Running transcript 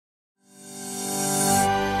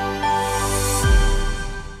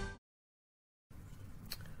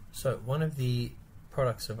So one of the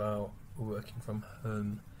products of our working from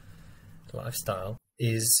home lifestyle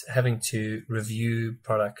is having to review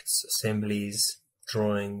products, assemblies,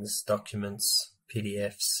 drawings, documents,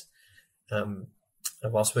 PDFs,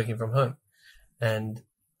 whilst working from home. And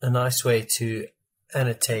a nice way to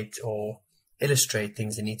annotate or illustrate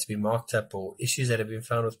things that need to be marked up or issues that have been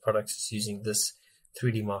found with products is using this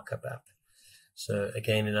 3D Markup app. So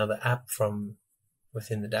again, another app from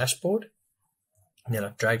within the dashboard. And then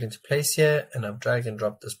I've dragged into place here and I've dragged and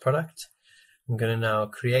dropped this product. I'm going to now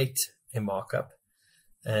create a markup,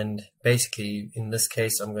 and basically in this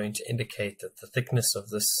case I'm going to indicate that the thickness of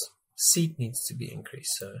this seat needs to be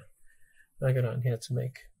increased. So I go down here to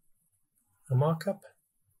make a markup.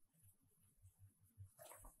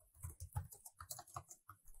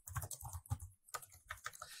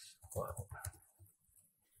 Wow.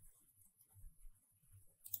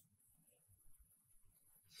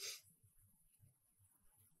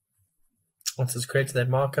 Once it's created that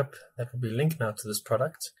markup, that will be linked now to this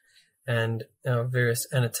product, and our various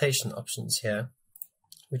annotation options here,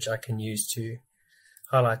 which I can use to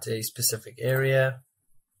highlight a specific area,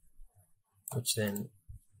 which then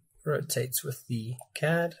rotates with the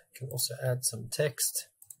CAD. I can also add some text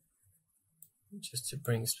just to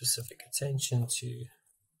bring specific attention to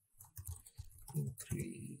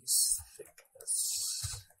increase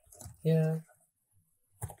thickness here.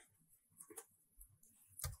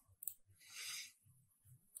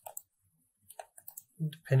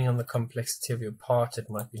 Depending on the complexity of your part, it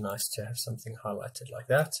might be nice to have something highlighted like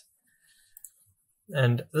that.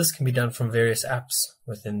 And this can be done from various apps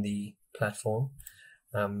within the platform.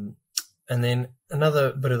 And then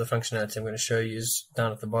another bit of the functionality I'm going to show you is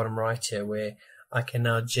down at the bottom right here, where I can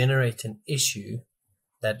now generate an issue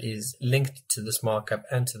that is linked to this markup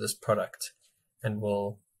and to this product, and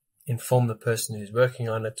will inform the person who's working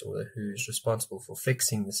on it or who's responsible for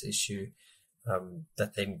fixing this issue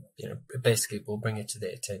that they basically will bring it to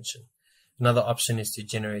their attention. Another option is to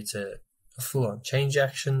generate a full-on change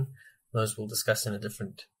action. Those we'll discuss in a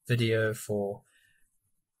different video for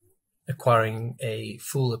acquiring a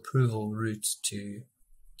full approval route to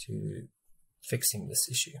fixing this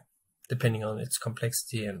issue, depending on its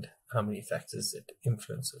complexity and how many factors it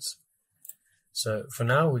influences. So for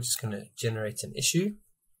now, we're just going to generate an issue.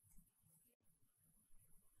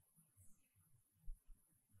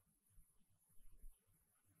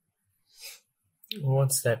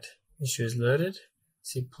 Once that issue is loaded,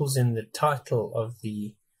 so it pulls in the title of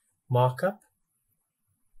the markup.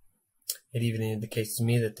 It even indicates to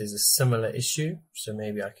me that there's a similar issue, so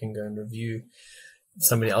maybe I can go and review.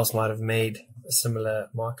 Somebody else might have made a similar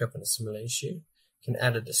markup and a similar issue. You can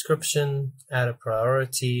add a description, add a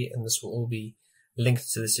priority, and this will all be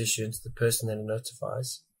linked to this issue and to the person that it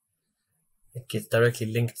notifies. It gets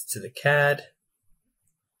directly linked to the CAD.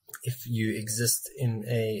 If you exist in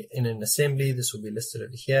an assembly, this will be listed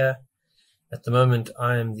over here. At the moment,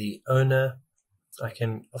 I am the owner. I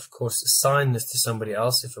can, of course, assign this to somebody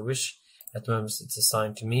else if I wish. At the moment, it's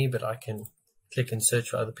assigned to me, but I can click and search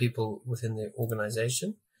for other people within the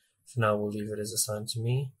organization. For now, we'll leave it as assigned to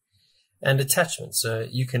me. And attachments. So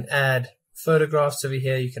you can add photographs over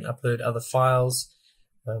here. You can upload other files.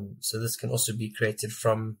 So this can also be created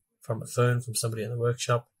from a phone, from somebody in the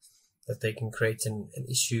workshop, that they can create an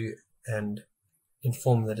issue and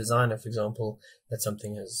inform the designer, for example, that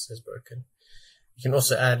something has broken. You can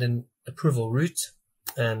also add an approval route,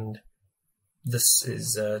 and this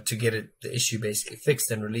is to get the issue basically fixed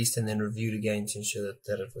and released and then reviewed again to ensure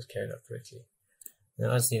that it was carried out correctly.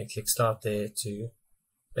 Now I just need to click start there to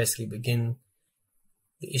basically begin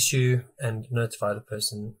the issue and notify the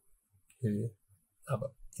person who,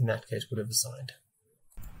 in that case, would have assigned.